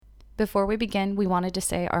Before we begin, we wanted to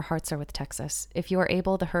say our hearts are with Texas. If you are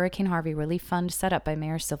able, the Hurricane Harvey Relief Fund set up by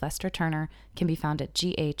Mayor Sylvester Turner can be found at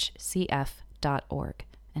ghcf.org.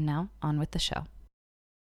 And now, on with the show.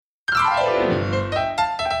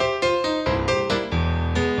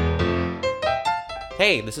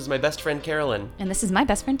 Hey, this is my best friend Carolyn. And this is my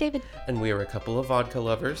best friend David. And we are a couple of vodka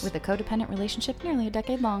lovers. With a codependent relationship nearly a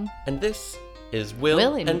decade long. And this is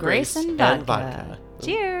Will and Grace and vodka.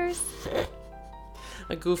 Cheers!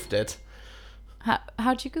 I goofed it.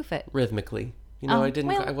 How'd you goof it? Rhythmically. You know,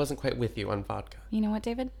 Well, I wasn't quite with you on vodka. You know what,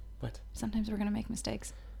 David? What? Sometimes we're going to make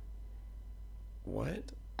mistakes.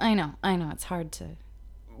 What? I know. It's hard to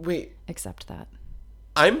Wait, accept that.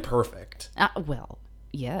 I'm perfect. Well,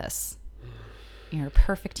 yes. You're a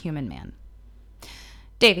perfect human man.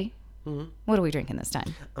 Davey, What are we drinking this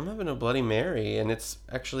time? I'm having a Bloody Mary, and it's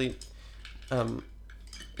actually,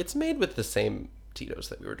 it's made with the same Tito's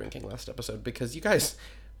that we were drinking last episode, because you guys,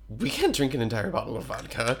 we can't drink an entire bottle of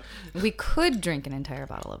vodka. We could drink an entire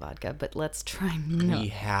bottle of vodka, but let's try not We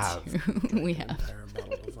have. We have. An entire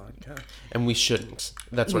bottle of vodka. And we shouldn't.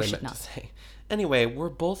 That's what I meant to say. Anyway, we're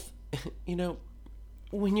both, you know,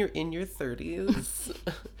 when you're in your 30s,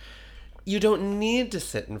 you don't need to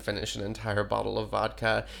sit and finish an entire bottle of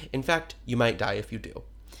vodka. In fact, you might die if you do.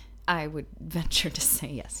 I would venture to say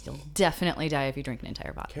yes. You'll definitely die if you drink an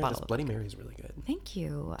entire bottle. This Bloody Mary is really good. Thank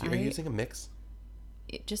you. Are you using a mix?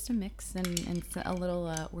 Just a mix and a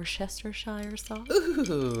little Worcestershire sauce.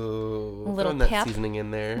 Ooh. A little that pep. Seasoning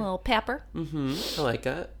in there. A little pepper. Mm-hmm. I like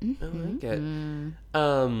it. I like it.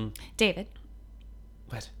 David.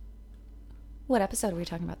 What? What episode are we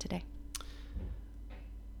talking about today?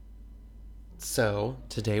 So,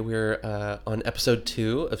 today we're on episode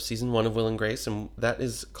 2 of season 1 of Will and Grace, and that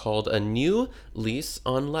is called A New Lease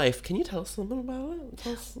on Life. Can you tell us a little about it?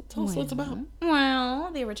 Tell us what it's about.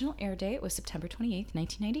 Well, the original air date was September 28th,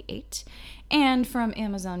 1998. And from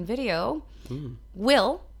Amazon Video,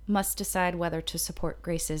 Will must decide whether to support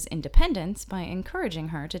Grace's independence by encouraging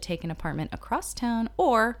her to take an apartment across town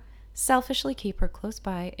or selfishly keep her close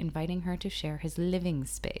by, inviting her to share his living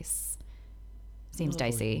space. Seems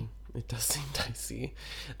dicey. It does seem dicey.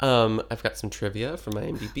 I've got some trivia from my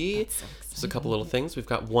IMDb. So Just a couple little things. We've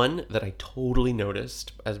got one that I totally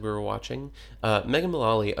noticed as we were watching. Megan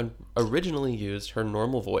Mullally originally used her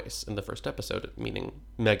normal voice in the first episode, meaning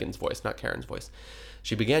Megan's voice, not Karen's voice.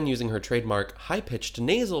 She began using her trademark high-pitched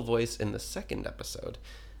nasal voice in the second episode.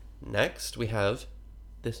 Next, we have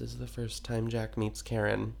This is the First Time Jack Meets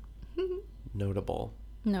Karen. Notable,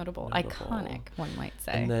 iconic, one might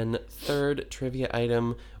say. And then third trivia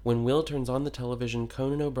item, when Will turns on the television,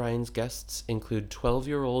 Conan O'Brien's guests include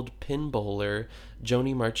 12-year-old pin bowler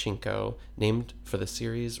Joni Marchenko, named for the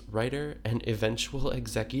series writer and eventual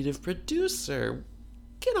executive producer.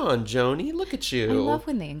 Get on, Joni, look at you. I love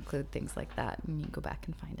when they include things like that and you go back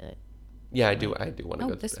and find it. Yeah, I do want to go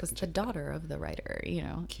back. This was the daughter of the writer, you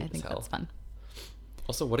know. Cute I think that's fun.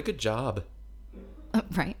 Also, what a good job.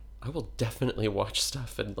 Right. I will definitely watch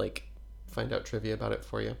stuff and, find out trivia about it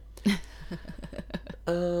for you.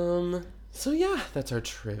 So yeah, that's our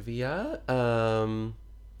trivia.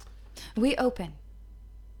 We open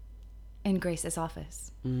in Grace's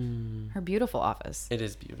office. Her beautiful office. It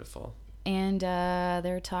is beautiful. And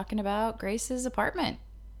they're talking about Grace's apartment.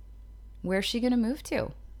 Where's she going to move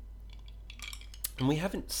to? And we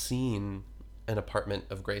haven't seen an apartment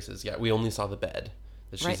of Grace's yet. We only saw the bed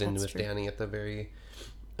that she's in with Danny at the very...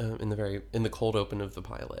 in the cold open of the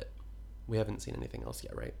pilot. We haven't seen anything else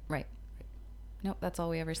yet, right? Right. Nope, that's all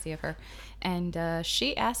we ever see of her. And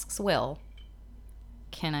she asks Will,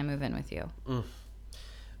 "Can I move in with you?"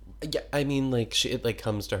 Yeah, I mean, it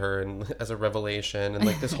comes to her and as a revelation, and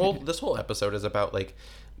this whole episode is about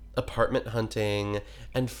apartment hunting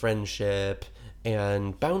and friendship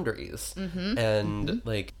and boundaries and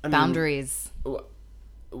boundaries.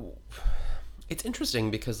 It's interesting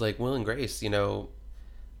because Will and Grace, you know,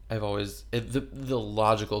 I've always the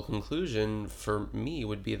logical conclusion for me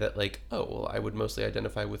would be that I would mostly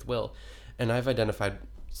identify with Will, and I've identified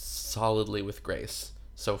solidly with Grace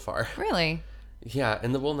so far. Really? Yeah,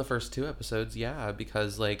 in the first 2 episodes, yeah,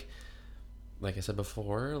 because like I said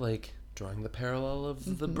before, drawing the parallel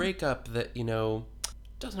of the breakup that, you know,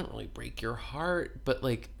 doesn't really break your heart, but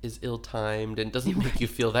is ill-timed and doesn't make you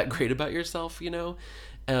feel that great about yourself, you know.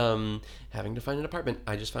 Having to find an apartment.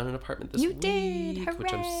 I just found an apartment this week,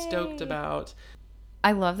 which I'm stoked about.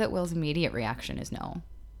 I love that Will's immediate reaction is no.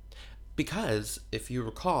 Because if you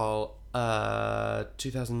recall,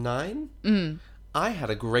 2009, I had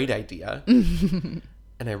a great idea,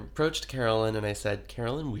 And I approached Carolyn and I said,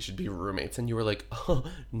 Carolyn, we should be roommates. And you were like, oh,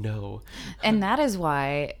 no. And that is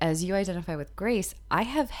why, as you identify with Grace, I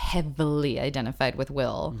have heavily identified with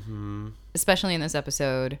Will, especially in this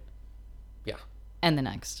episode. Yeah. And the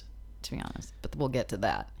next, to be honest. But we'll get to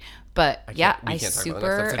that. But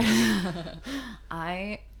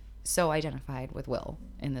I so identified with Will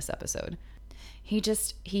in this episode. He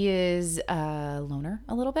is a loner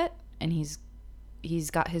a little bit, and he's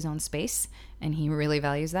got his own space, and he really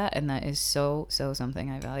values that, and that is so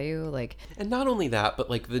something I value. Like, and not only that, but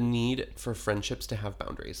like the need for friendships to have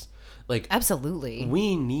boundaries. Like, absolutely,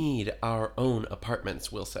 we need our own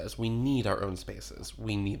apartments. Will says we need our own spaces.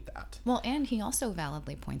 We need that. Well, and he also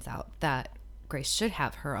validly points out that Grace should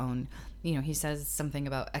have her own. You know, he says something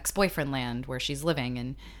about ex-boyfriend land where she's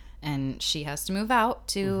living, and she has to move out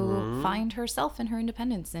to find herself and her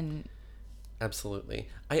independence. And absolutely.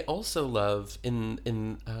 I also love in I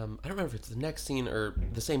don't remember if it's the next scene or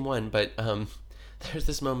the same one, but there's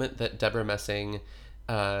this moment that Deborah Messing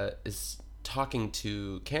is talking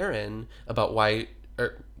to Karen about why,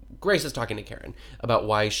 or Grace is talking to Karen about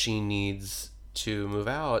why she needs to move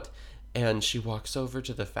out, and she walks over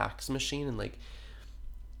to the fax machine, and like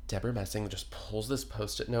Deborah Messing just pulls this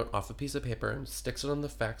Post-it note off a piece of paper and sticks it on the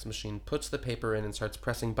fax machine, puts the paper in, and starts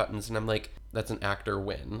pressing buttons. And I'm like, that's an actor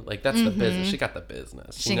win. Like, that's the business. She got the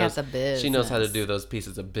business. She knows how to do those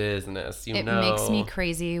pieces of business. It makes me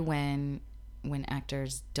crazy when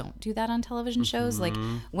actors don't do that on television shows. Like,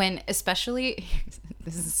 when, especially,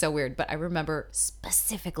 this is so weird, but I remember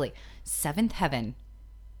specifically Seventh Heaven,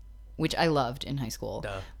 which I loved in high school.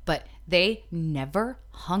 Duh. But they never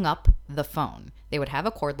hung up the phone. They would have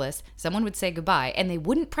a cordless. Someone would say goodbye, and they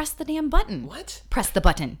wouldn't press the damn button. What? Press the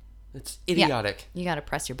button. It's idiotic. Yeah. You got to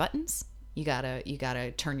press your buttons. You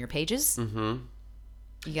gotta turn your pages. You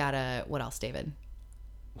gotta, what else, David?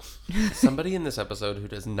 Somebody in this episode who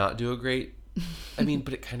does not do a great, I mean,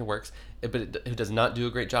 but it kind of works, who does not do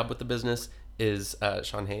a great job with the business is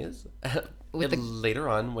Sean Hayes. Later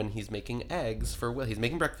on, when he's making eggs for Will, he's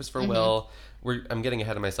making breakfast for Will. I'm getting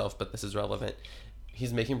ahead of myself, but this is relevant.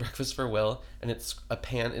 He's making breakfast for Will, and it's a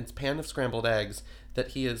pan of scrambled eggs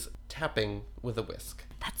that he is tapping with a whisk.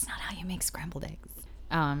 That's not how you make scrambled eggs.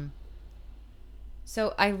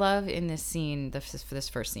 So I love in this scene, this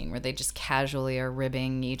first scene, where they just casually are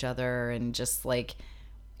ribbing each other, and just like,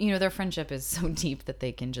 you know, their friendship is so deep that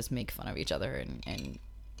they can just make fun of each other, and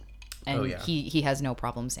he has no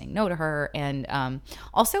problem saying no to her. And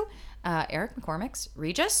also Eric McCormick's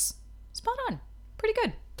Regis, spot on, pretty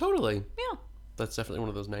good. Totally. Yeah. That's definitely one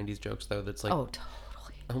of those 90s jokes, though, that's like, oh,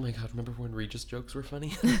 totally. Oh my God, remember when Regis jokes were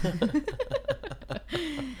funny?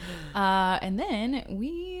 And then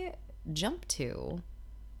we jump to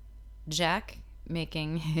Jack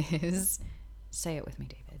making his, say it with me,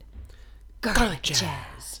 David, garlic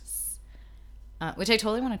jazz. Which I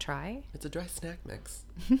totally want to try. It's a dry snack mix.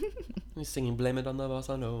 He's singing Blame It on the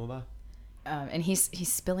Bossa Nova. And he's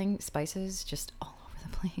spilling spices just all over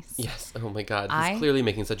the place. Yes. Oh my God. He's clearly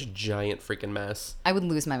making such a giant freaking mess. I would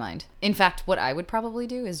lose my mind. In fact, what I would probably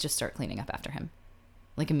do is just start cleaning up after him.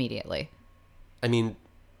 Like, immediately. I mean,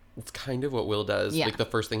 it's kind of what Will does. Yeah. Like, the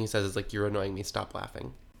first thing he says is like, you're annoying me, stop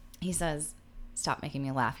laughing. He says, stop making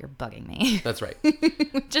me laugh, you're bugging me. That's right.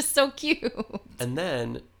 Just so cute. And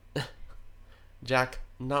then Jack,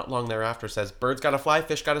 not long thereafter, says, birds gotta fly,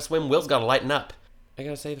 fish gotta swim, Will's gotta lighten up. I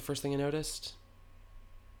gotta say, the first thing I noticed,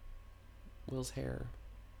 Will's hair.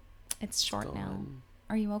 It's short now.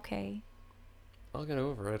 Are you okay? I'll get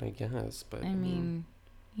over it, I guess. But I mean,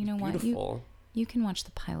 you know what? Beautiful. You can watch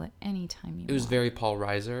the pilot anytime you want. It was very Paul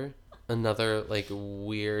Reiser. Another, like,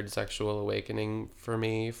 weird sexual awakening for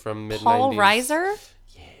me from mid-90s. Paul Reiser?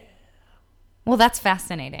 Yeah. Well, that's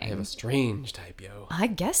fascinating. I have a strange type, yo. I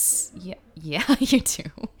guess. Yeah, you do.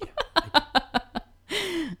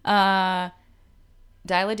 Yeah,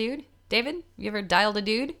 dial a dude? David, you ever dialed a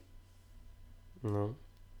dude? No.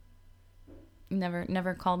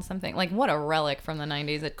 Never called something. Like, what a relic from the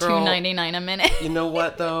 90s at Girl, $2.99 a minute. You know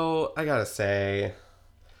what, though? I gotta say,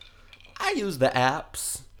 I use the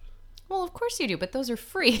apps. Well, of course you do, but those are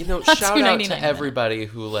free. You know, shout out to everybody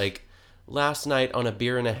who, like, last night on a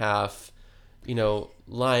beer and a half, you know,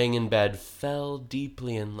 lying in bed, fell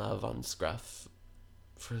deeply in love on Scruff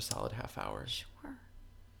for a solid half hour. Sure.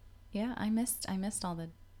 Yeah, I missed all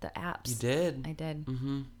the apps. You did? I did.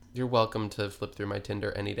 Mm-hmm. You're welcome to flip through my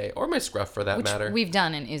Tinder any day, or my Scruff for that matter. We've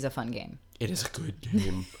done and is a fun game. It is a good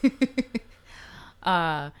game.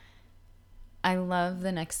 I love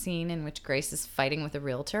the next scene in which Grace is fighting with a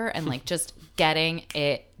realtor and, like, just getting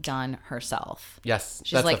it done herself. Yes,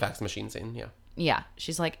 she's that's like, the fax machine scene, yeah. Yeah,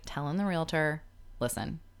 she's like telling the realtor,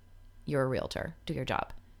 listen, you're a realtor, do your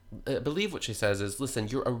job. believe what she says is, listen,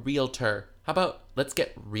 you're a realtor. How about let's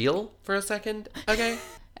get real for a second, okay?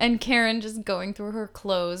 And Karen just going through her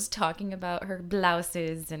clothes, talking about her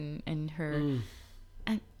blouses and her...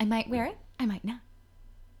 I might wear it, I might not.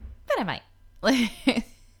 But I might.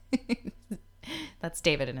 That's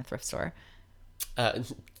David in a thrift store.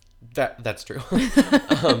 That's true.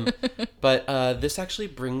 But this actually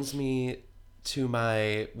brings me to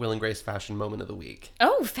my Will and Grace fashion moment of the week.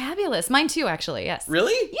 Oh, fabulous. Mine too, actually, yes.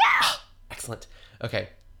 Really? Yeah! Excellent. Okay,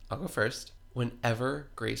 I'll go first.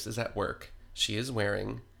 Whenever Grace is at work, she is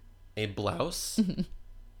wearing a blouse,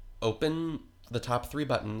 open the top 3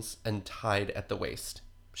 buttons, and tied at the waist.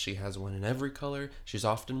 She has one in every color. She's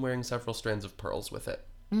often wearing several strands of pearls with it.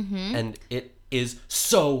 Mm-hmm. And it is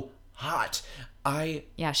so hot. That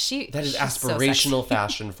is aspirational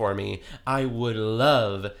fashion for me. I would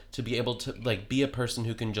love to be able to like be a person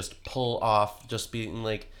who can just pull off just being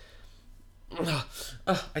like, I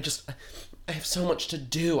have so much to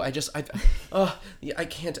do. I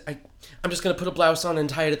can't. I'm just gonna put a blouse on and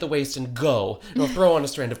tie it at the waist and go. And I'll throw on a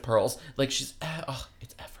strand of pearls. Like it's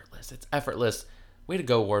effortless. It's effortless. Way to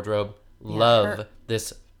go, wardrobe. Love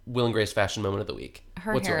this Will and Grace fashion moment of the week.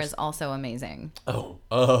 Her hair is also amazing. Oh.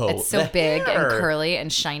 It's so big and curly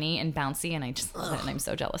and shiny and bouncy, and I just love it, and I'm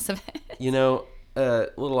so jealous of it. You know, a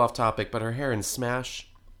little off topic, but her hair in Smash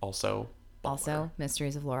also.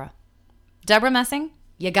 Mysteries of Laura. Deborah Messing,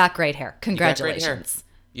 you got great hair. Congratulations.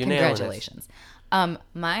 Congratulations.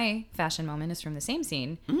 My fashion moment is from the same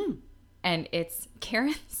scene, and it's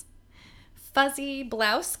Karen's fuzzy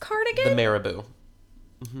blouse cardigan. The Marabou.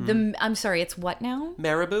 Mm-hmm. I'm sorry, it's what now?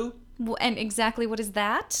 Marabou. And exactly what is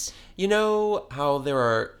that? You know how there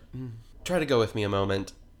are... Try to go with me a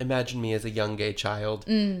moment. Imagine me as a young gay child.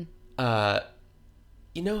 You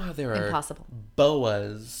know how there are Impossible.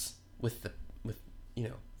 Boas with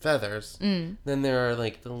feathers. Then there are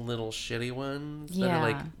like the little shitty ones that are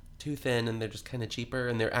like too thin and they're just kind of cheaper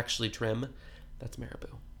and they're actually trim. That's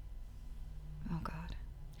Marabou. Oh God.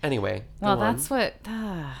 Anyway, well, that's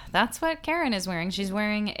what Karen is wearing. She's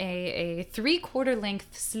wearing a 3/4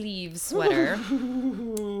 length sleeve sweater,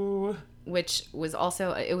 which was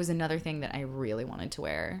also another thing that I really wanted to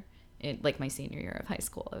wear. Like my senior year of high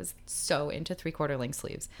school, I was so into 3/4 length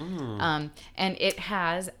sleeves. And it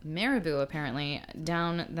has Marabou apparently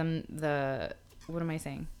down the what am I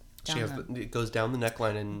saying? It goes down the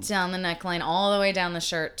neckline and down the neckline all the way down the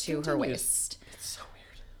shirt to her waist. It's so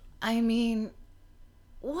weird. I mean.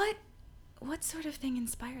 What sort of thing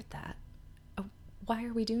inspired that? Why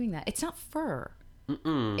are we doing that? It's not fur.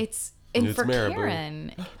 It's for Marabou.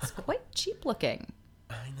 Karen, it's quite cheap looking.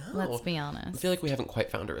 I know. Let's be honest. I feel like we haven't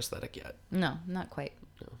quite found her aesthetic yet. No, not quite.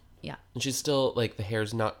 No. Yeah. And she's still, like, the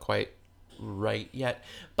hair's not quite right yet.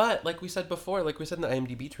 But, like we said before, like we said in the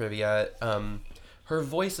IMDb trivia, her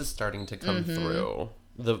voice is starting to come through.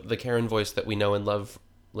 The Karen voice that we know and love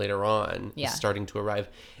later on is starting to arrive.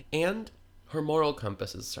 And her moral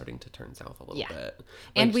compass is starting to turn south a little bit. Like,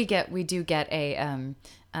 and we do get a,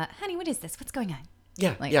 honey, what is this? What's going on?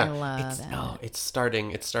 Yeah, I love it. Oh, it's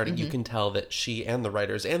starting. You can tell that she and the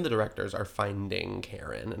writers and the directors are finding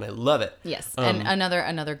Karen, and I love it. Yes, and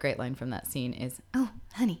another great line from that scene is, "Oh,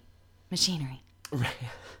 honey, machinery." Right.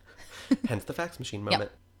 Hence the fax machine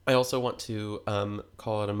moment. Yep. I also want to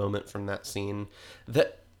call out a moment from that scene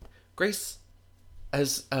that Grace,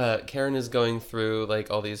 as Karen is going through like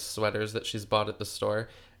all these sweaters that she's bought at the store,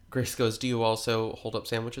 Grace goes, "Do you also hold up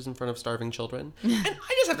sandwiches in front of starving children?" And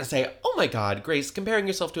I just have to say, oh my God, Grace, comparing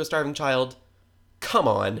yourself to a starving child, come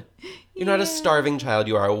on. You're not a starving child.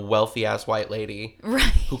 You are a wealthy-ass white lady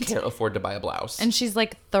who can't afford to buy a blouse. And she's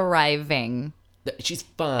like thriving. She's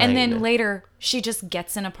fine. And then later, she just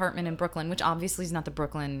gets an apartment in Brooklyn, which obviously is not the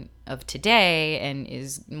Brooklyn of today and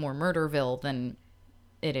is more Murderville than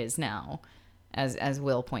it is now, as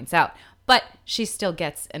Will points out. But she still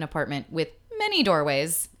gets an apartment with many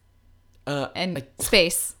doorways. And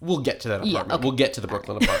space. We'll get to that apartment. Yeah, okay. We'll get to the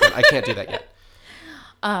Brooklyn apartment. I can't do that yet.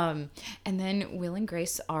 And then Will and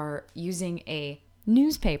Grace are using a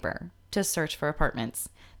newspaper to search for apartments.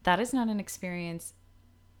 That is not an experience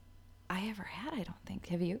I ever had, I don't think.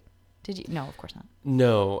 Have you? Did you? No, of course not.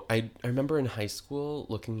 No. I remember in high school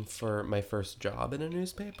looking for my first job in a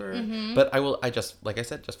newspaper. But I just, like I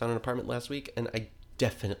said, just found an apartment last week, and I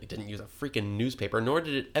definitely didn't use a freaking newspaper, nor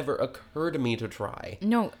did it ever occur to me to try.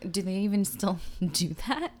 No, do they even still do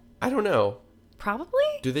that? I don't know. Probably.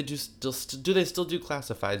 Do they still do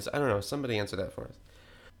classifieds? I don't know. Somebody answer that for us.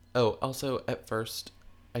 Oh, also, at first,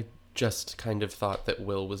 I just kind of thought that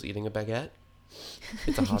Will was eating a baguette.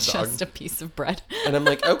 It's a hot dog. Just a piece of bread. And I'm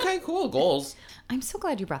like, okay, cool, goals. I'm so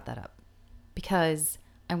glad you brought that up, because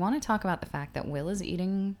I want to talk about the fact that Will is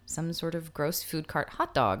eating some sort of gross food cart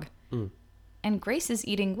hot dog. And Grace is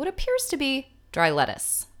eating what appears to be dry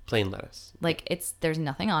lettuce. Plain lettuce. Like, there's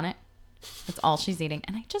nothing on it. That's all she's eating.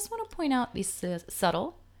 And I just want to point out the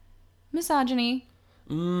subtle misogyny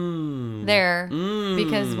there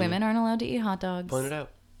because women aren't allowed to eat hot dogs. Point it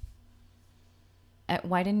out.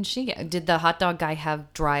 Why didn't she did the hot dog guy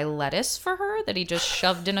have dry lettuce for her that he just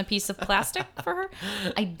shoved in a piece of plastic for her?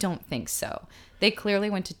 I don't think so. They clearly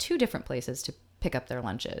went to 2 different places to pick up their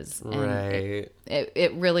lunches. And Right.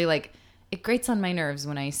 It really, like, it grates on my nerves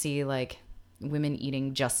when I see, like, women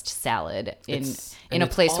eating just salad in a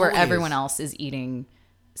place where everyone else is eating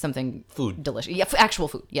something food. delicious. Yeah, actual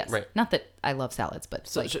food. Yes. Right. Not that I love salads, but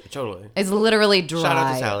So, like, totally. it's literally Shout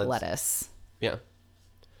out to dry salads. lettuce. Yeah.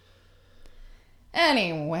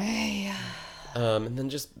 Anyway, And then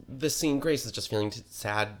just this scene, Grace is just feeling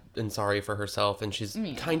sad and sorry for herself, and she's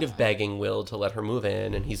kind of begging Will to let her move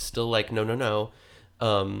in, and he's still like, no.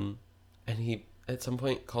 And he, at some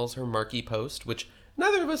point, calls her Marky Post, which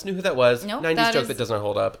neither of us knew who that was. Nope, 90s joke that does not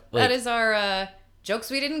hold up. Like, that is our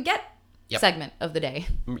jokes we didn't get segment of the day.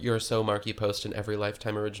 You're so Marky Post in every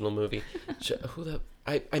Lifetime original movie.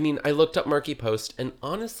 I mean, I looked up Marky Post, and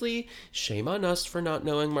honestly, shame on us for not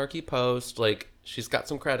knowing Marky Post. Like, she's got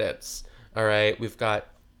some credits. All right, we've got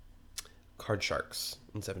Card Sharks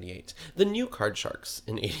in 78. The new Card Sharks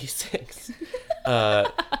in 86.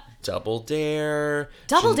 Double Dare.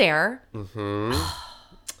 Double Dare.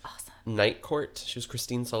 Night Court. She was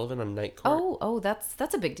Christine Sullivan on Night Court. Oh, that's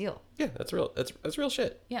a big deal. Yeah, that's real. That's real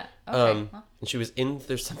shit. Yeah. Okay. Well, And she was in.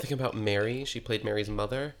 There's something about Mary. She played Mary's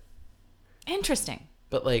mother. interesting.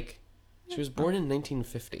 But like, she was born in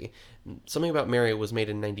 1950. Something about Mary was made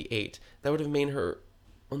in 98. That would have made her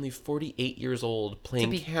only 48 years old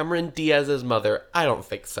playing Cameron Diaz's mother. I don't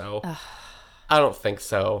think so. I don't think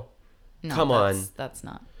so. No, Come on. That's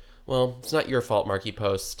not. Well, it's not your fault, Marky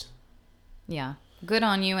Post. Yeah. Good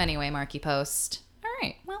on you anyway, Marky Post. All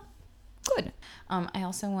right. Well, good. I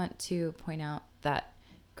also want to point out that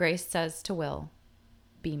Grace says to Will,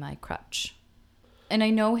 "Be my crutch." And I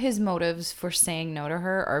know his motives for saying no to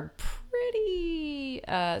her are pretty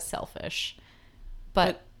selfish.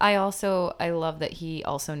 But I love that he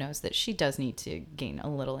also knows that she does need to gain a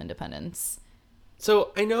little independence.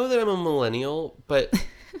 So I know that I'm a millennial, but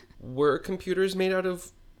were computers made out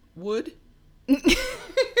of wood?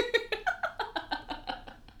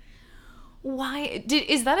 Why?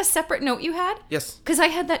 Is that a separate note you had? Yes. Because I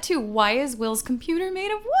had that too. Why is Will's computer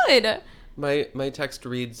made of wood? My text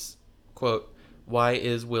reads, quote, "Why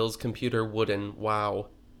is Will's computer wooden? Wow."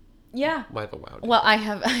 Yeah. Why the wow? Well,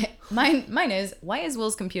 mine is, why is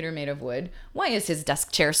Will's computer made of wood? Why is his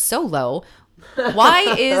desk chair so low?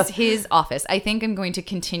 Why is his office? I think I'm going to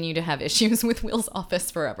continue to have issues with Will's office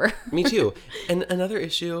forever. Me too. And another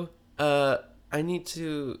issue, I need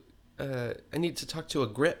to talk to a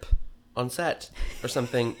grip on set or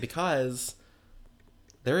something because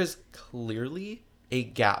there is clearly a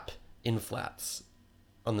gap in flats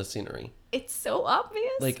on the scenery. It's so obvious.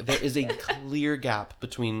 Like, there is a clear gap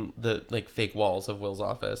between the, like, fake walls of Will's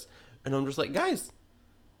office. And I'm just like, guys,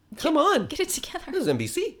 come on. Get it together. This is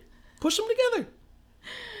NBC. Push them together.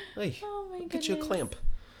 Hey, Oh my get you a goodness. clamp.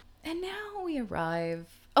 And now we arrive.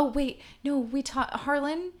 Oh, wait. No,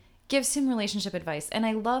 Harlan gives him relationship advice. And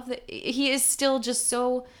I love that he is still just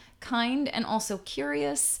so kind and also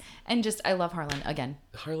curious. And just, I love Harlan again.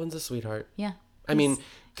 Harlan's a sweetheart. Yeah. I mean, except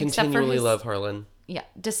for continually his- love Harlan. Yeah.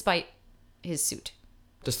 Despite his suit.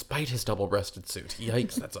 Despite his double-breasted suit.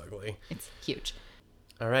 Yikes, that's ugly. It's huge.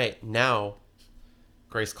 All right, now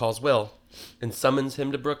Grace calls Will and summons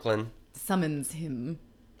him to Brooklyn. Summons him.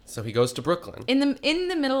 So he goes to Brooklyn In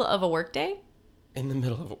the middle of a workday? in the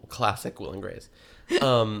middle of classic Will and Grace,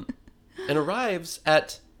 and arrives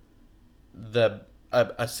at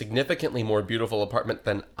a significantly more beautiful apartment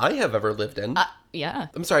than I have ever lived in. Yeah.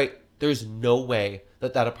 I'm sorry, there's no way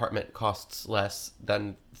that apartment costs less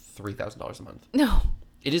than $3,000 a month. No.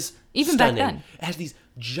 It is Even stunning. back then. It has these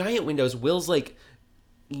giant windows. Will's like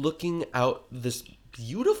looking out this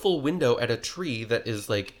beautiful window at a tree that is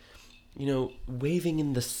like, you know, waving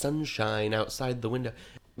in the sunshine outside the window.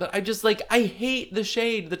 But I hate the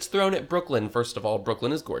shade that's thrown at Brooklyn. First of all,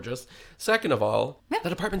 Brooklyn is gorgeous. Second of all, Yeah.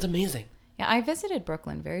 that apartment's amazing. Yeah, I visited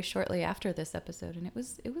Brooklyn very shortly after this episode, and it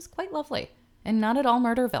was quite lovely. And not at all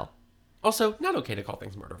Murderville. Also, not okay to call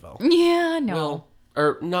things Murderville. Yeah, no. Well,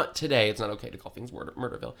 or not today. It's not okay to call things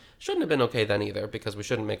Murderville. Shouldn't have been okay then either, because we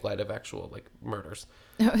shouldn't make light of actual, like, murders.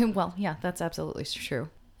 Well, yeah, that's absolutely true.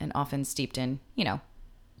 And often steeped in,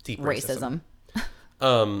 Deep racism.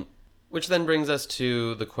 Which then brings us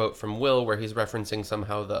to the quote from Will where he's referencing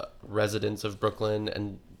somehow the residents of Brooklyn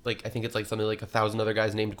and like I think it's like something like 1,000 other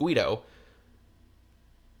guys named Guido.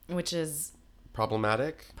 Which is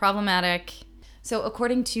problematic. So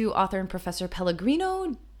according to author and professor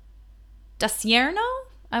Pellegrino Dacierno,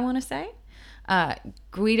 I want to say,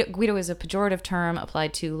 Guido is a pejorative term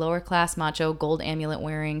applied to lower-class, macho, gold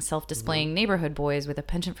amulet-wearing, self-displaying neighborhood boys with a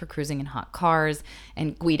penchant for cruising in hot cars.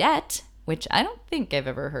 And Guidette, which I don't think I've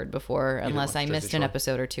ever heard before, unless I missed an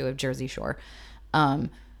episode or two of Jersey Shore,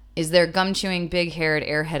 is their gum-chewing, big-haired,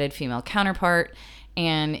 airheaded female counterpart.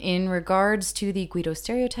 And in regards to the Guido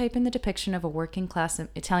stereotype in the depiction of a working-class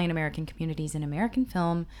Italian-American communities in American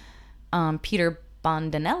film, Peter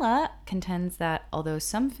Bondanella contends that although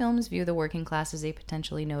some films view the working class as a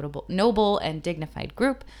potentially noble and dignified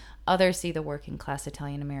group, others see the working class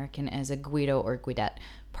Italian American as a Guido or Guidette,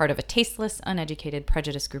 part of a tasteless, uneducated,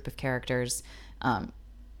 prejudiced group of characters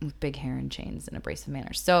with big hair and chains and abrasive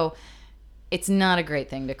manners. So it's not a great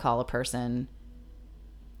thing to call a person.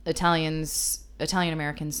 Italian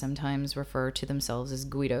Americans sometimes refer to themselves as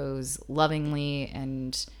Guidos lovingly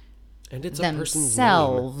and it's a themselves. person's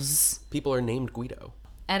name. People are named Guido.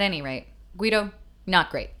 At any rate, Guido, not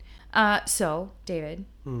great. So, David,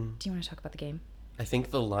 do you want to talk about the game? I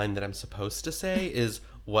think the line that I'm supposed to say is,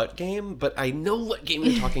 what game? But I know what game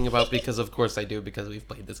you're talking about because, of course, I do, because we've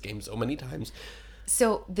played this game so many times.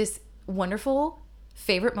 So, this wonderful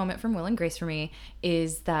favorite moment from Will and Grace for me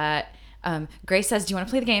is that Grace says, do you want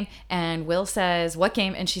to play the game? And Will says, what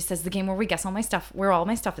game? And she says, the game where we guess all my stuff, where all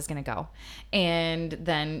my stuff is going to go. And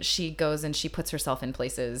then she goes and she puts herself in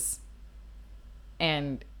places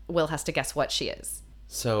and Will has to guess what she is.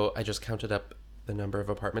 So I just counted up the number of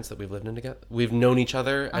apartments that we've lived in together. We've known each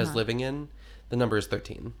other as living in. The number is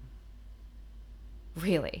 13.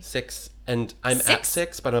 Really? 6. And I'm at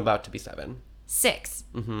 6, but I'm about to be 7. 6?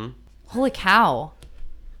 Mm-hmm. Holy cow.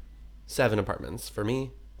 7 apartments for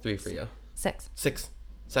me. 3 for you. 6.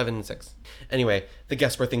 7 and 6. Anyway, the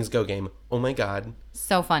Guess Where Things Go game. Oh my God.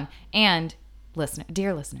 So fun. And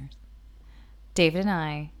dear listeners, David and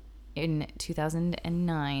I, in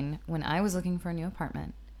 2009, when I was looking for a new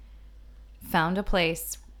apartment, found a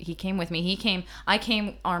place. He came with me. I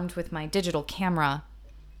came armed with my digital camera,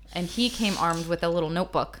 and he came armed with a little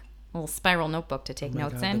notebook, a little spiral notebook to take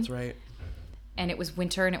notes in. That's right. And it was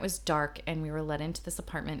winter and it was dark and we were let into this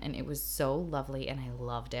apartment and it was so lovely and I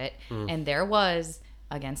loved it. And there was,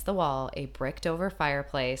 against the wall, a bricked over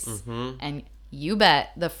fireplace. Mm-hmm. And you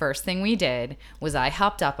bet the first thing we did was I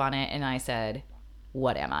hopped up on it and I said,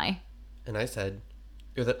 what am I? And I said,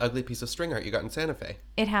 you're that ugly piece of string art you got in Santa Fe.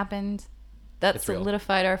 It happened. That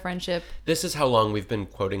solidified our friendship. This is how long we've been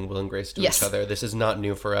quoting Will and Grace to each other. This is not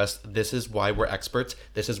new for us. This is why we're experts.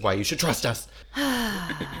 This is why you should trust us.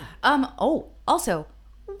 Also,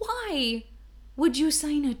 why would you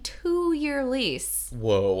sign a 2-year lease?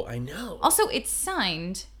 Whoa, I know. Also, it's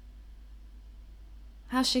signed.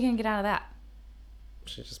 How's she gonna get out of that?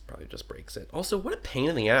 She probably just breaks it. Also, what a pain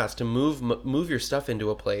in the ass to move your stuff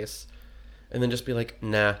into a place and then just be like,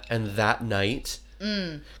 nah. And that night...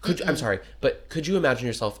 I'm sorry, but could you imagine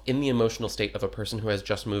yourself in the emotional state of a person who has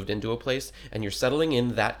just moved into a place and you're settling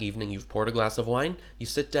in that evening, you've poured a glass of wine, you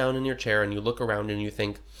sit down in your chair and you look around and you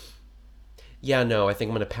think, yeah, no, I think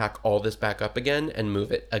I'm going to pack all this back up again and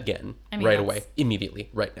move it again away,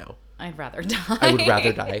 immediately, right now. I'd rather die. I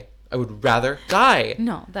would rather die.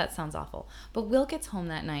 No, that sounds awful. But Will gets home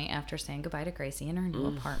that night after saying goodbye to Gracie in her new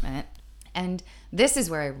apartment. And this is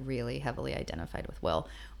where I really heavily identified with Will,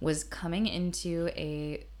 was coming into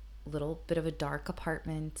a little bit of a dark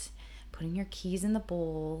apartment, putting your keys in the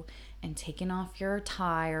bowl and taking off your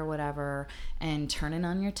tie or whatever and turning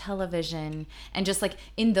on your television. And just like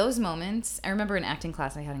in those moments, I remember in acting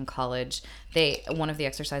class I had in college, one of the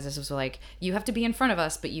exercises was like, you have to be in front of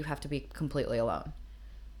us, but you have to be completely alone.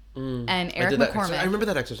 And Eric McCormick. I remember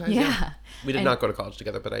that exercise. Yeah. We did not go to college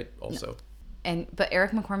together, but I also... No. But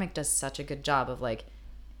Eric McCormick does such a good job of like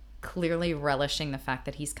clearly relishing the fact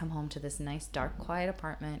that he's come home to this nice, dark, quiet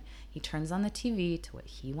apartment. He turns on the TV to what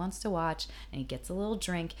he wants to watch, and he gets a little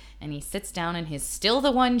drink, and he sits down in his still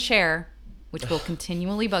the one chair, which will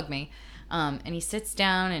continually bug me. And he sits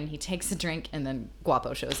down and he takes a drink, and then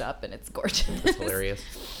Guapo shows up, and it's gorgeous. That's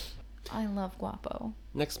hilarious. I love Guapo.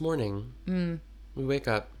 Next morning, we wake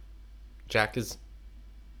up. Jack is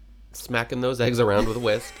smacking those eggs around with a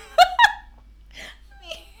whisk.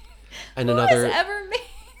 And another ever made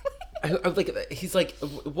he's like,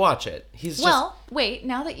 watch it. Wait,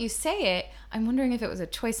 now that you say it, I'm wondering if it was a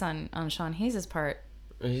choice on Sean Hayes' part.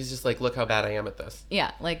 He's just like, look how bad I am at this.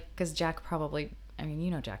 Yeah, like, because Jack probably,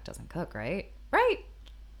 Jack doesn't cook, right?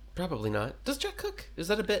 Probably not. Does Jack cook? Is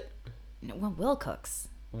that a bit? No, well, Will cooks.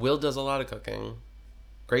 Will does a lot of cooking.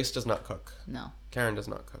 Grace does not cook. No. Karen does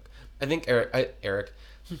not cook. I think Eric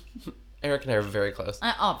and I are very close.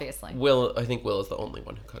 Obviously. I think Will is the only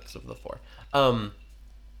one who cooks of the four.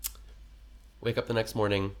 Wake up the next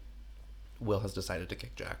morning. Will has decided to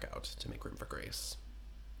kick Jack out to make room for Grace.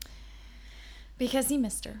 Because he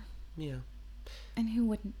missed her. Yeah. And who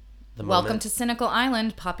wouldn't? The Welcome moment. to Cynical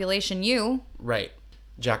Island, population U. Right.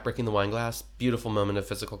 Jack breaking the wine glass. Beautiful moment of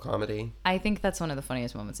physical comedy. I think that's one of the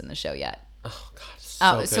funniest moments in the show yet. Oh, God.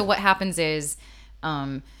 So good. So what happens is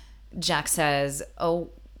Jack says,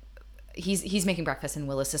 he's making breakfast and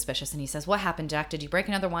Will is suspicious. And he says, what happened, Jack? Did you break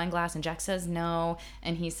another wine glass? And Jack says, no.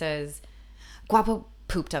 And he says, Guapo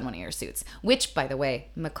pooped on one of your suits. Which, by the way,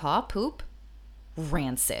 macaw poop,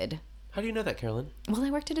 rancid. How do you know that, Carolyn? Well,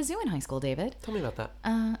 I worked at a zoo in high school, David. Tell me about that.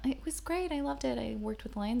 It was great. I loved it. I worked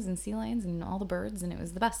with lions and sea lions and all the birds, and it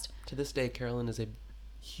was the best. To this day, Carolyn is a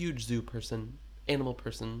huge zoo person, animal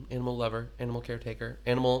lover, animal caretaker,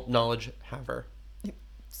 animal knowledge haver.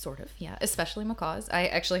 Sort of, yeah. Especially macaws. I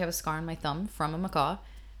actually have a scar on my thumb from a macaw.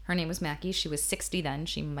 Her name was Mackie. She was 60 then.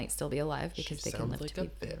 She might still be alive because they can live like to a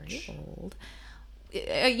be very bitch. old.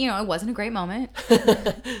 It wasn't a great moment.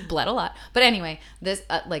 Bled a lot. But anyway, this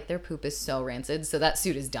their poop is so rancid, so that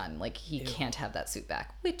suit is done. Like, he can't have that suit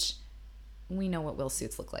back, which we know what Will's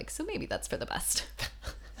suits look like, so maybe that's for the best.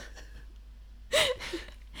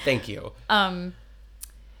 Thank you.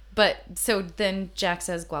 But so then Jack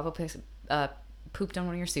says Guapo pooped on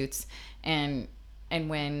one of your suits, and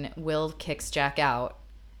when Will kicks Jack out,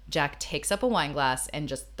 Jack takes up a wine glass and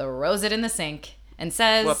just throws it in the sink and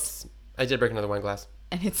says, Whoops. I did break another wine glass.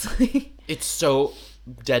 And it's like... It's so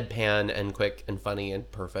deadpan and quick and funny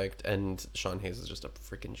and perfect, and Sean Hayes is just a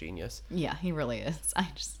freaking genius. Yeah, he really is. I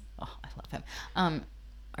love him.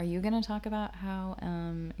 Are you going to talk about how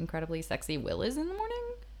incredibly sexy Will is in the morning?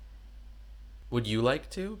 Would you like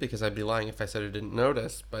to? Because I'd be lying if I said I didn't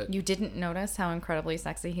notice, but... You didn't notice how incredibly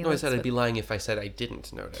sexy he No, I looks? said I'd be lying if I said I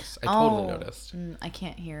didn't notice. I totally noticed. I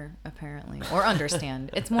can't hear, apparently. Or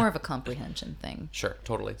understand. It's more of a comprehension thing. Sure,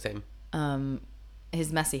 totally, same.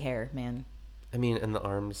 His messy hair, man. I mean, and the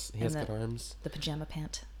arms. He has good arms. The pajama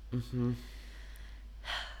pant. Mm-hmm.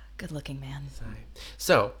 Good looking man.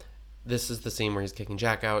 So, this is the scene where he's kicking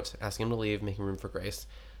Jack out, asking him to leave, making room for Grace.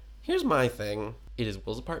 Here's my thing. It is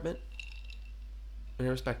Will's apartment, and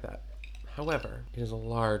I respect that. However, it is a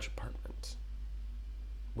large apartment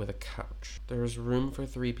with a couch. There's room for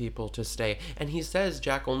 3 people to stay. And he says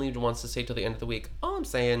Jack only wants to stay till the end of the week. All I'm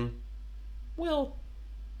saying, Will,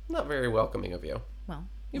 not very welcoming of you. Well,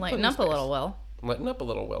 You lighten put in up a space. little, Will. Lighten up a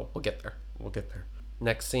little, Will. We'll get there.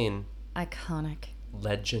 Next scene. Iconic.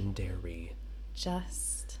 Legendary.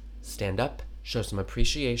 Just... Stand up, show some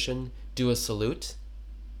appreciation, do a salute.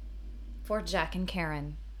 For Jack and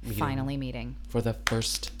Karen finally meeting. For the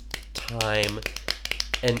first time.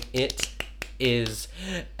 And it is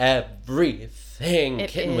everything.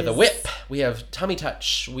 Kitten with a whip. We have tummy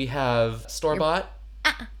touch. We have store-bought.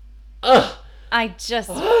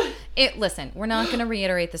 Listen, we're not going to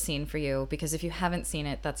reiterate the scene for you because if you haven't seen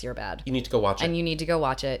it, that's your bad. You need to go watch it. And you need to go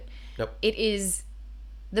watch it. Nope. It is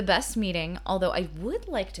the best meeting, although I would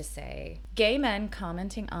like to say gay men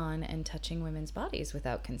commenting on and touching women's bodies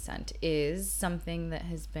without consent is something that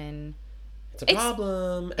has been... It's a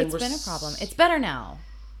problem. It's been a problem. It's better now.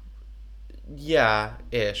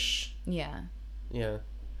 Yeah-ish. Yeah. Yeah.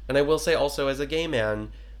 And I will say also, as a gay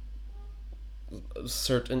man, a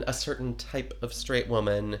certain type of straight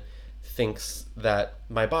woman thinks that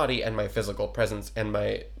my body and my physical presence and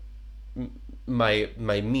my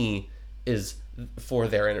me is for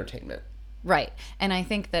their entertainment. Right. And I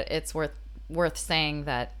think that it's worth saying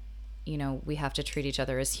that, we have to treat each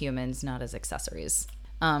other as humans, not as accessories.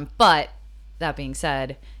 But that being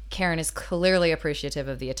said, Karen is clearly appreciative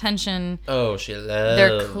of the attention. Oh, she loves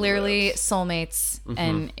They're clearly soulmates,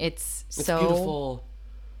 and it's so beautiful.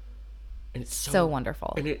 And it's so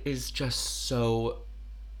wonderful. And it is just so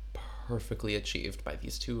perfectly achieved by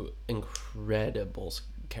these 2 incredible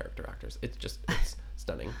character actors. It's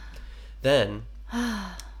stunning. Then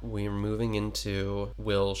we're moving into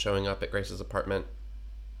Will showing up at Grace's apartment,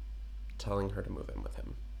 telling her to move in with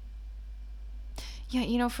him.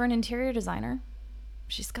 Yeah, for an interior designer,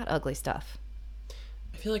 she's got ugly stuff.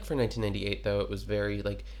 I feel like for 1998, though, it was very,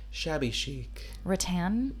 shabby chic.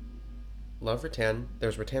 Rattan? Love rattan.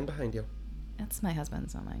 There's rattan behind you. That's my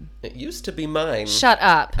husband's, not mine. It used to be mine. Shut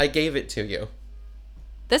up. I gave it to you.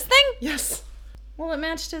 This thing? Yes. Well, it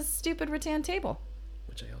matched his stupid rattan table.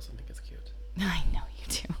 Which I also think is cute. I know you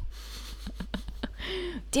do.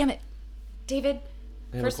 Damn it. David.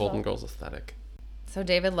 I have a Golden Girls aesthetic. So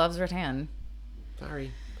David loves rattan.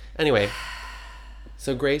 Sorry. Anyway,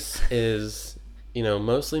 so Grace is,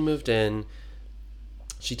 mostly moved in.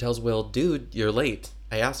 She tells Will, dude, you're late.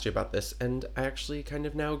 I asked you about this, and I actually kind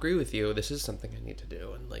of now agree with you. This is something I need to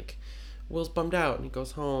do. And, Will's bummed out, and he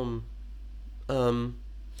goes home.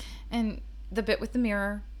 And the bit with the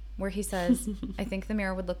mirror where he says, I think the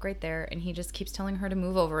mirror would look great there, and he just keeps telling her to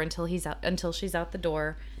move over until she's out the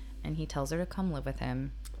door, and he tells her to come live with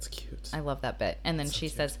him. It's cute. I love that bit. And then she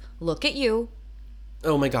says, look at you.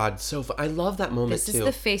 Oh my God, so I love that moment This too. This is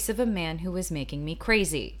the face of a man who was making me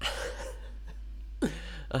crazy.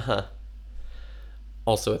 Uh-huh.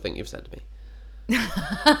 Also a thing you've said to me.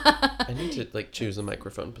 I need to choose a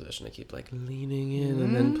microphone position. I keep leaning in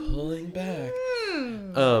and then pulling back.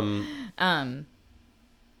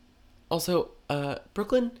 Also,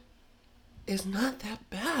 Brooklyn is not that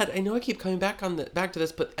bad. I know I keep coming back to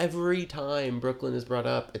this, but every time Brooklyn is brought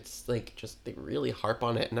up, it's just they really harp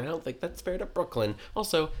on it, and I don't think that's fair to Brooklyn.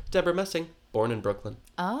 Also, Deborah Messing, born in Brooklyn.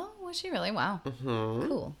 Oh, was she really? Wow. Mm-hmm.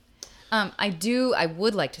 Cool. I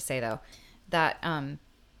would like to say though that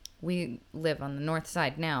we live on the north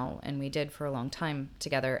side now, and we did for a long time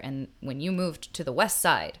together, and when you moved to the west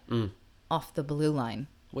side off the blue line,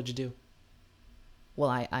 what'd you do? Well,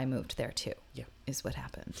 I moved there too. Yeah. Is what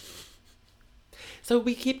happened. So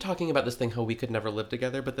we keep talking about this thing, how we could never live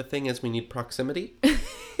together, but the thing is we need proximity.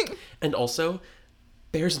 And also,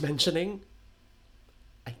 bears mentioning,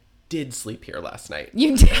 I did sleep here last night.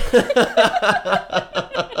 You did.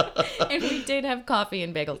 And we did have coffee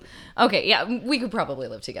and bagels. Okay, yeah, we could probably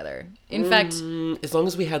live together. In fact... as long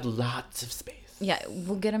as we had lots of space. Yeah,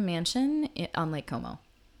 we'll get a mansion on Lake Como.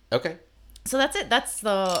 Okay. So that's it. That's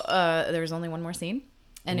the... there's only one more scene.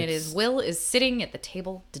 And it is Will is sitting at the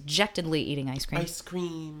table, dejectedly eating ice cream. Ice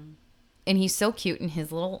cream. And he's so cute in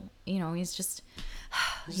his little... he's just...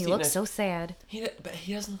 he looks so sad. But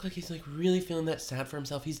he doesn't look like he's really feeling that sad for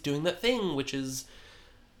himself. He's doing that thing, which is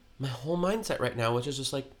my whole mindset right now, which is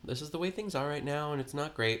just this is the way things are right now, and it's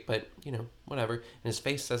not great, but, whatever. And his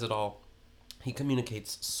face says it all. He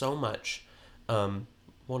communicates so much.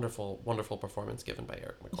 Wonderful, wonderful performance given by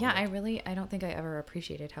Eric McCormack. Yeah, I don't think I ever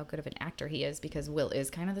appreciated how good of an actor he is, because Will is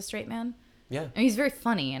kind of the straight man. Yeah. And he's very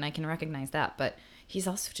funny, and I can recognize that, but he's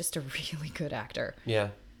also just a really good actor. Yeah,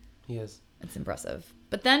 he is. It's impressive.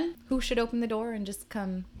 But then, who should open the door and just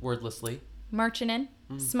come... wordlessly. Marching in,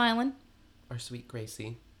 smiling. Our sweet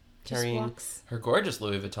Gracie. Just Carrying walks. her gorgeous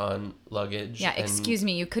Louis Vuitton luggage. Yeah, excuse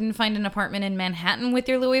me, you couldn't find an apartment in Manhattan with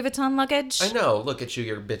your Louis Vuitton luggage? I know. Look at you,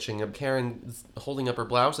 you're bitching. Karen's holding up her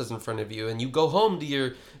blouses in front of you, and you go home to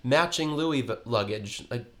your matching Louis luggage.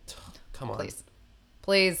 Come on.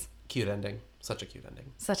 Please. Cute ending. Such a cute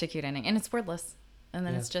ending. Such a cute ending. And it's wordless. And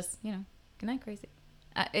then it's just, good night, Crazy.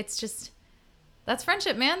 It's just, that's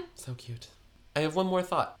friendship, man. So cute. I have one more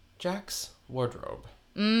thought. Jack's wardrobe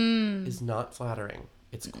is not flattering.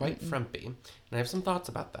 It's quite frumpy. And I have some thoughts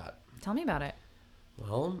about that. Tell me about it.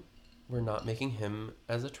 Well, we're not making him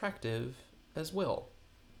as attractive as Will.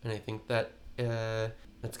 And I think that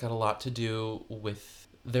that's got a lot to do with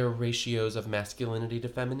their ratios of masculinity to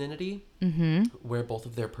femininity, where both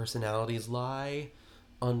of their personalities lie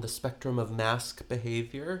on the spectrum of mask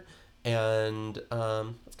behavior. And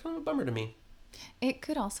that's kind of a bummer to me. It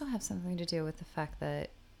could also have something to do with the fact that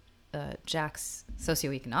Jack's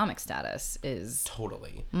socioeconomic status is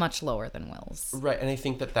totally much lower than Will's. Right, and I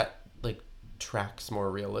think that tracks more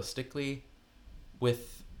realistically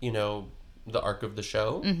with, the arc of the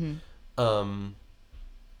show.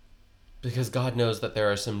 Because God knows that there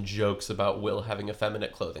are some jokes about Will having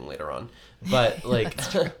effeminate clothing later on. But,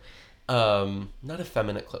 not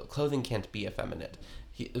effeminate clothing can't be effeminate.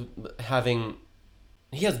 He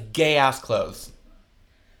has gay-ass clothes.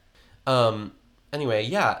 Anyway,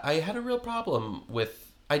 yeah, I had a real problem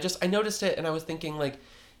with... I noticed it, and I was thinking,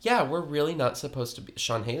 we're really not supposed to be...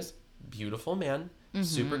 Sean Hayes, beautiful man,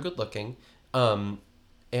 super good looking,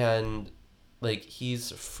 and,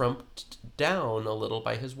 he's frumped down a little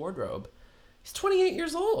by his wardrobe. He's 28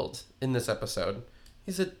 years old in this episode.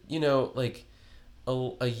 He's a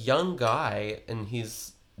young guy, and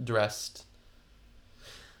he's dressed...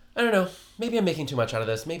 I don't know. Maybe I'm making too much out of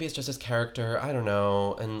this. Maybe it's just his character. I don't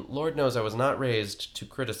know. And Lord knows I was not raised to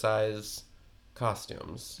criticize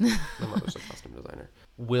costumes. My mother's a costume designer.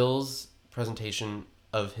 Will's presentation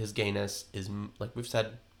of his gayness is, like we've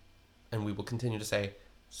said, and we will continue to say,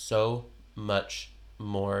 so much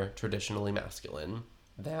more traditionally masculine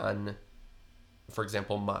than, for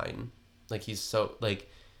example, mine. He's so,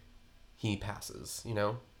 he passes,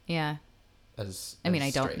 Yeah. As I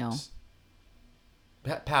don't straight. Know.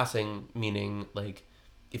 Passing meaning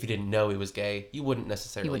if you didn't know he was gay, you wouldn't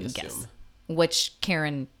necessarily assume. Guess. Which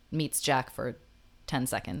Karen meets Jack for 10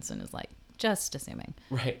 seconds and is like, just assuming.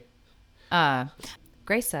 Right.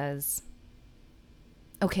 Grace says,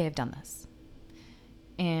 okay, I've done this.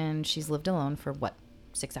 And she's lived alone for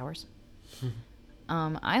 6 hours?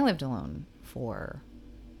 I lived alone for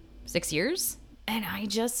 6 years. And I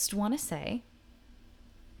just want to say,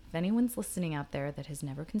 if anyone's listening out there that has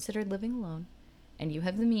never considered living alone and you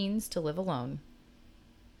have the means to live alone,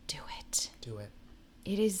 do it. Do it.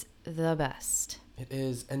 It is the best. It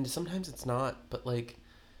is. And sometimes it's not, but like,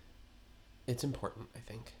 it's important, I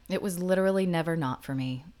think. It was literally never not for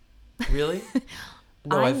me. Really?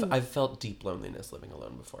 No, I've felt deep loneliness living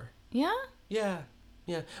alone before. Yeah? Yeah.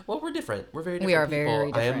 Yeah. Well, we're different. We're very different We are people.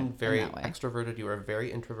 very different. I am very in that way. extroverted. You are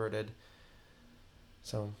very introverted.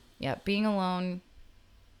 So. Yeah, being alone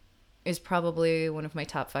is probably one of my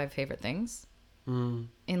top 5 favorite things in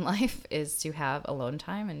life, is to have alone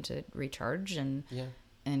time and to recharge and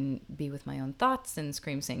be with my own thoughts and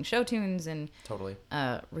sing show tunes and Totally.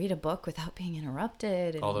 Read a book without being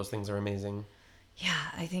interrupted. And all those things are amazing. Yeah,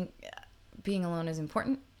 I think being alone is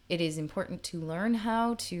important. It is important to learn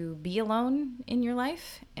how to be alone in your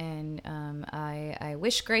life. And I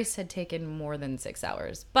wish Grace had taken more than 6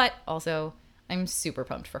 hours. But also, I'm super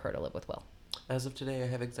pumped for her to live with Will. As of today, I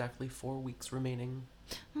have exactly 4 weeks remaining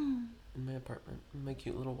in my apartment, in my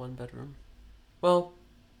cute little 1-bedroom. Well,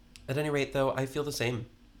 at any rate, though, I feel the same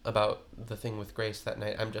about the thing with Grace that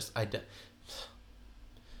night.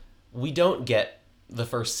 We don't get the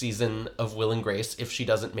first season of Will and Grace if she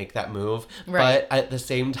doesn't make that move. Right. But at the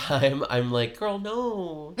same time, I'm like, girl,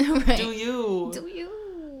 no. Right. Do you. Do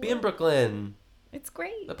you? Be in Brooklyn. It's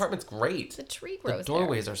great. The apartment's great. The tree grows The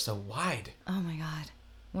doorways are so wide. there. Oh my God.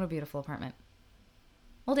 What a beautiful apartment.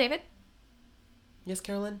 Well, David, Yes,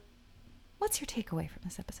 Carolyn? what's your takeaway from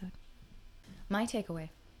this episode? My takeaway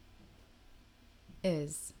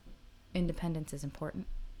is independence is important.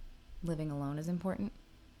 Living alone is important.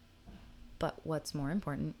 But what's more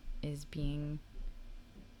important is being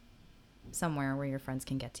somewhere where your friends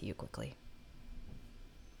can get to you quickly.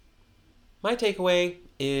 My takeaway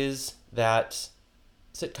is that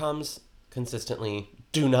sitcoms consistently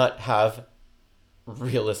do not have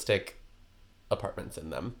realistic apartments in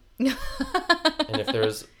them. And if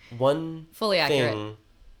there's one Fully accurate. thing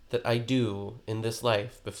that I do in this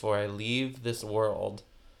life before I leave this world,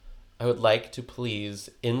 I would like to please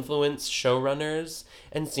influence showrunners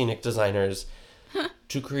and scenic designers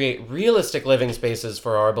to create realistic living spaces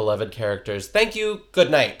for our beloved characters. Thank you.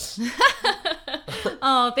 Good night.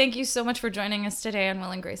 Oh, thank you so much for joining us today on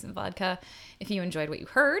Will and Grace and Vodka. If you enjoyed what you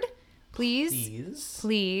heard, please,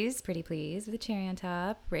 pretty please, with a cherry on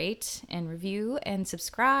top, rate and review and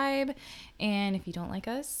subscribe. And if you don't like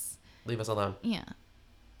us, Leave us alone. yeah,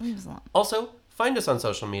 leave us alone. Also, find us on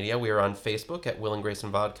social media. We are on Facebook at Will and Grace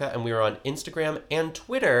and Vodka, and we are on Instagram and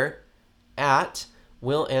Twitter at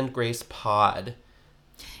Will and Grace Pod.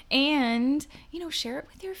 And, share it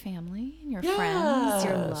with your family and your friends,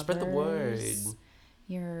 your lovers. Spread the word.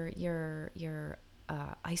 Your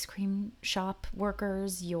ice cream shop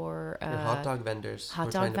workers, your hot dog vendors. hot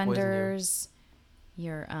We're dog trying to poison you. vendors,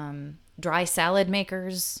 your dry salad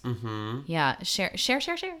makers. Mm-hmm. Yeah, share.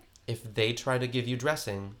 If they try to give you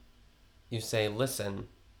dressing, you say, listen,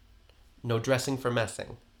 no dressing for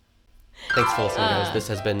messing. Thanks for listening, guys. This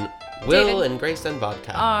has been Will David, and Grace and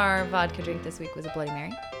Vodka. Our vodka drink this week was a Bloody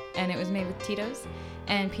Mary, and it was made with Tito's.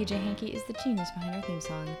 And PJ Hankey is the genius behind our theme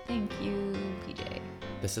song. Thank you, PJ.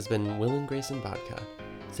 This has been Will and Grace and Vodka.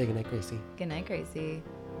 Say goodnight, Gracie. Good night, Gracie.